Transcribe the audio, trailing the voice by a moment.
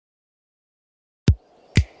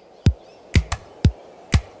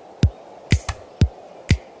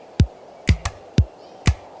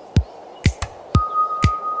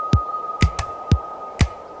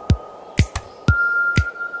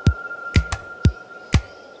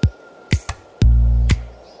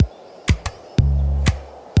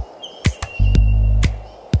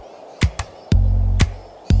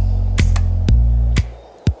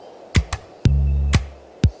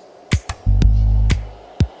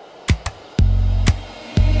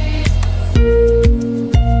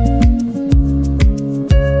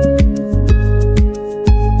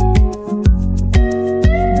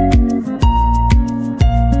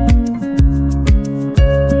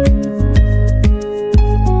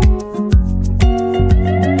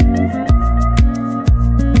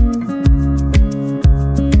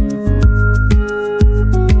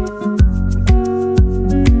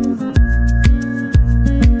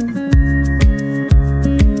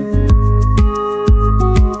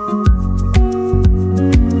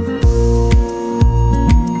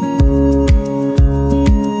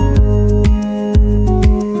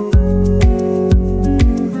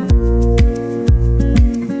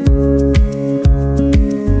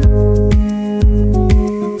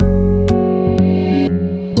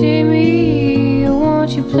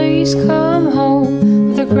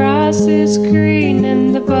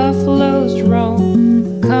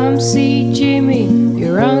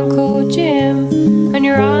your Uncle Jim, and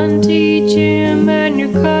your Auntie Jim, and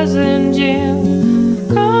your Cousin Jim.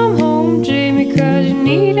 Come home, Jimmy, 'cause you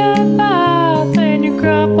need a bath, and your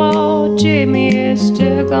Grandpa Jimmy is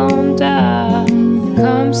still gonna die.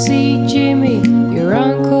 Come see Jimmy, your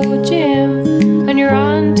Uncle Jim, and your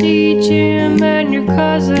Auntie Jim, and your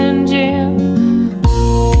Cousin Jim.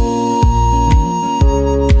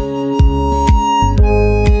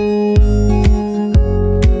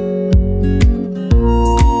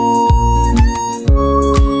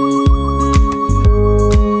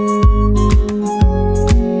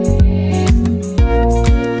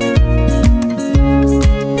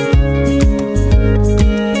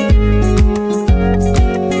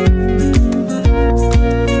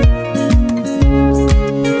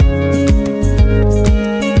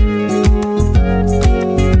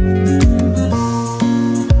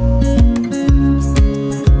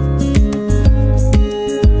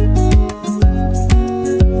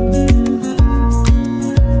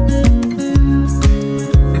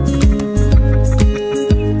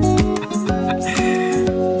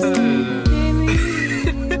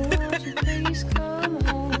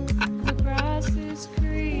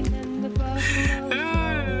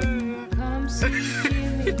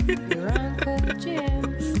 Your Uncle Jim,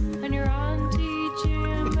 and your Auntie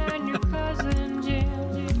Jim, and your Cousin Jim.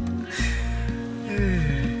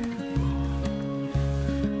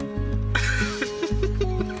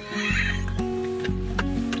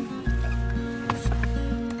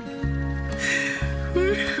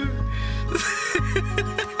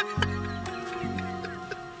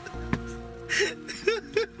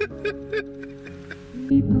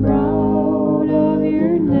 Be proud of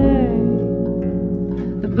your name.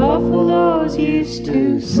 The buffaloes used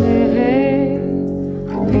to say,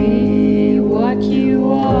 be what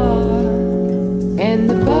you are. And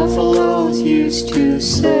the buffaloes used to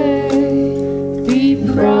say, be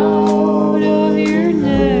proud of your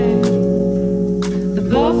name. The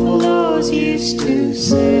buffaloes used to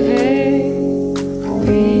say,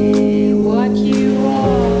 be what you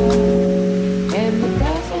are. And the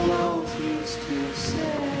buffaloes used to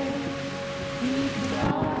say, be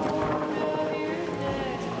proud of your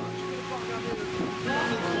name.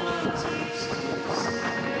 Buffaloes used to say,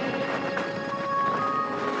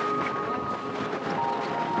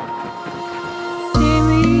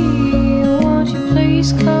 Jimmy, won't you please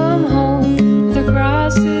come home? The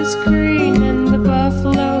grass is green and the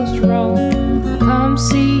buffaloes roam. Come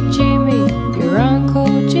see Jimmy, your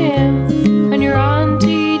Uncle Jim, and your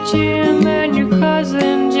Auntie Jim, and your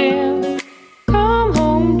Cousin Jim. Come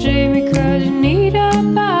home, Jimmy, 'cause you need a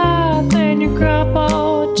bath, and your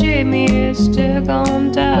Grandpa Jimmy is still gonna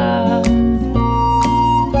die.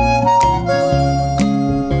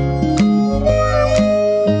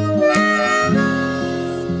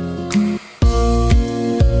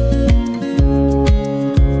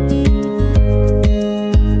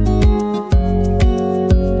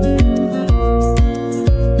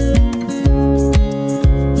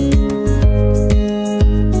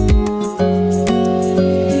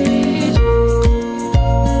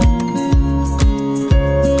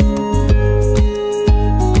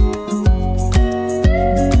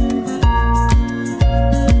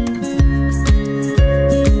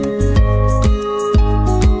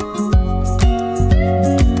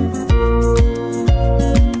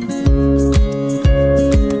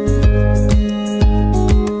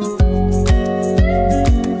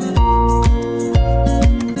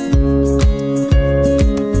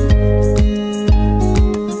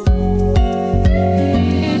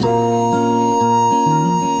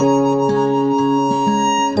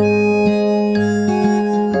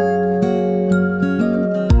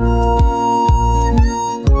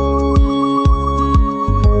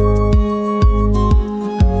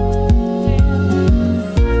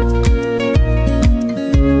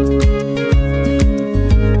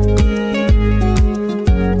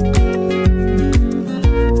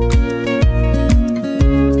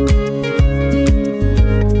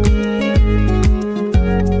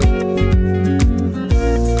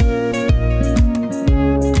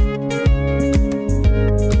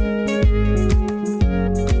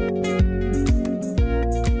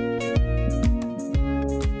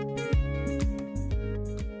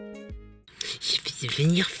 Je vais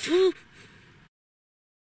devenir fou.